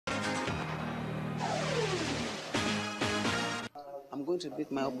going to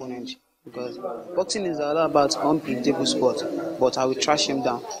beat my opponent because boxing is all about unpredictable sport, but I will trash him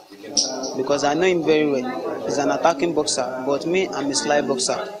down because I know him very well. He's an attacking boxer, but me, I'm a sly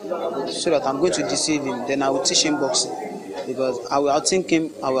boxer. So that I'm going to deceive him, then I will teach him boxing because I will outthink him,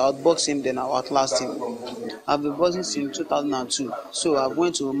 I will outbox him, then I will outlast him. I've been boxing since 2002, so I've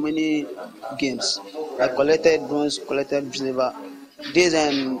went to many games. I collected bronze, collected silver. This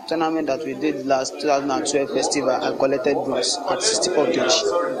tournament that we did last 2012 festival, I collected bronze at 64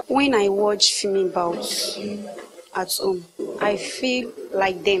 kg. When I watch filming bouts at home, I feel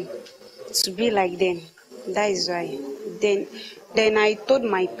like them, to be like them. That is why. Then I told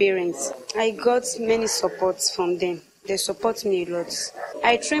my parents. I got many supports from them. They support me a lot.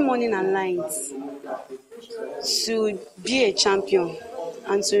 I train morning and night to be a champion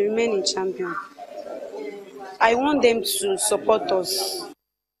and to remain a champion. I want them to support us.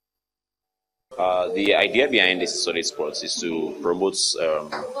 The idea behind this solid sports is to promote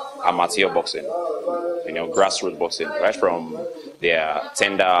amateur boxing, grassroots boxing, right from their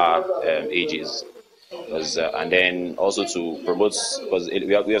tender ages, and then also to promote because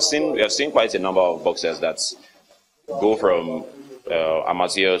we have seen quite a number of boxers that go from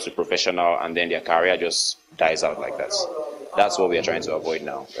amateur to professional, and then their career just dies out like that. That's what we are trying to avoid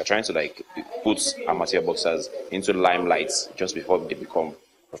now. We're trying to put amateur boxers into limelight just before they become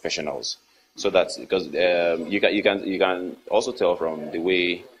professionals. So that's because you can also tell from the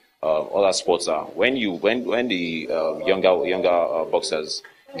way other sports are. When the younger boxers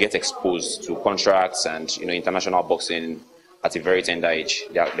get exposed to contracts and international boxing at a very tender age,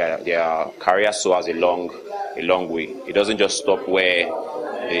 their career soars a long way. It doesn't just stop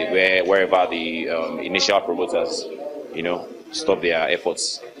wherever the initial promoters stop their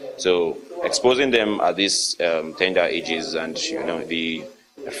efforts. So exposing them at these tender ages and the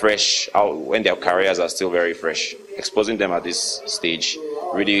fresh when their careers are still very fresh, exposing them at this stage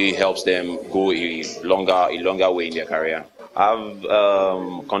really helps them go a longer way in their career. I've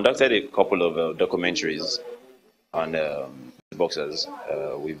conducted a couple of documentaries on boxers.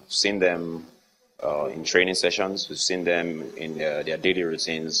 We've seen them in training sessions. We've seen them in their daily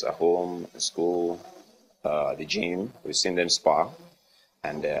routines at home, at school, the gym. We've seen them spar,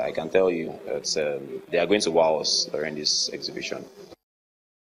 and I can tell you that they are going to wow us during this exhibition.